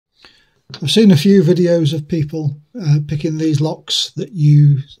I've seen a few videos of people picking these locks that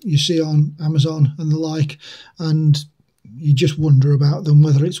you see on Amazon and the like, and you just wonder about them,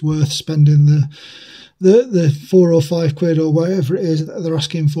 whether it's worth spending the £4 or £5 or whatever it is that they're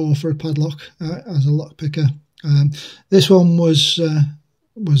asking for a padlock as a lock picker. This one was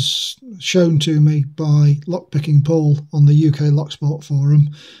shown to me by Lockpicking Paul on the UK Locksport forum,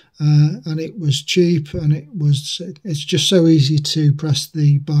 and it was cheap, and it's just so easy to press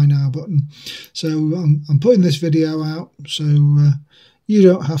the buy now button. So I'm putting this video out so you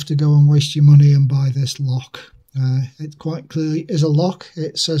don't have to go and waste your money and buy this lock. It quite clearly is a lock.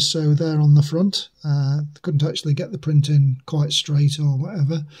 It says so there on the front. Couldn't actually get the print in quite straight or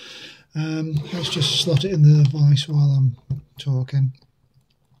whatever. Let's just slot it in the device while I'm talking.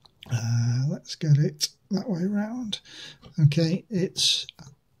 Let's get it that way around. Okay, it's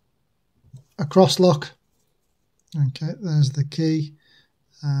a cross lock. Okay, there's the key.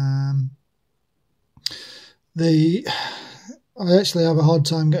 I actually have a hard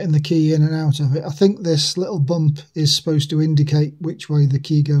time getting the key in and out of it. I think this little bump is supposed to indicate which way the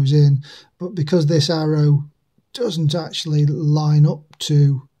key goes in, but because this arrow doesn't actually line up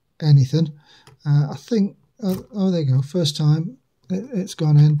to anything, I think, oh there you go, first time it's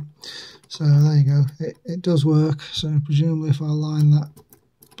gone in. So there you go, it does work. So presumably if I line that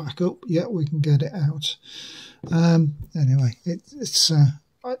back up, yeah, we can get it out. Anyway,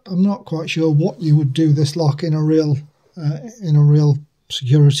 I'm not quite sure what you would do this lock in a real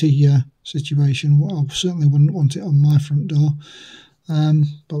security situation. Well, I certainly wouldn't want it on my front door.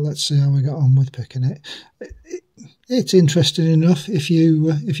 But let's see how we got on with picking it. It's interesting enough if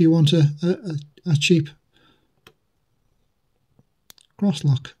you want a cheap cross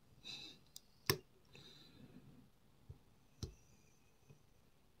lock.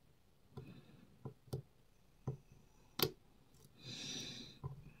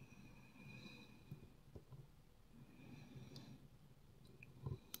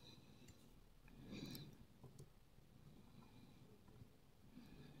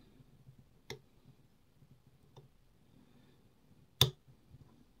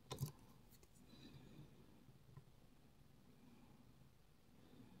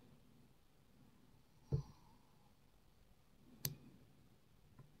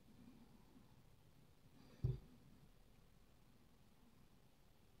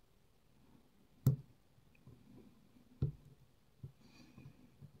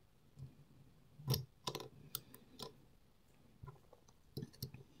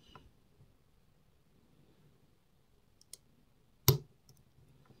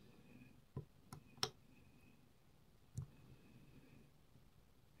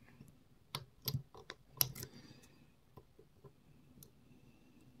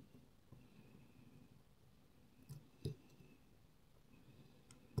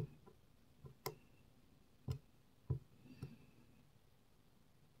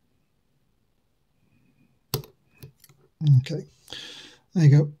 Okay, there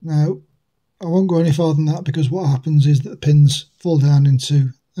you go. Now, I won't go any farther than that, because what happens is that the pins fall down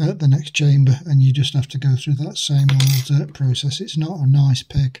into the next chamber, and you just have to go through that same old process. It's not a nice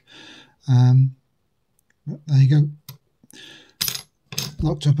pick. But there you go.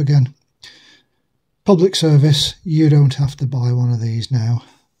 Locked up again. Public service, you don't have to buy one of these now.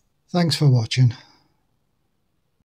 Thanks for watching.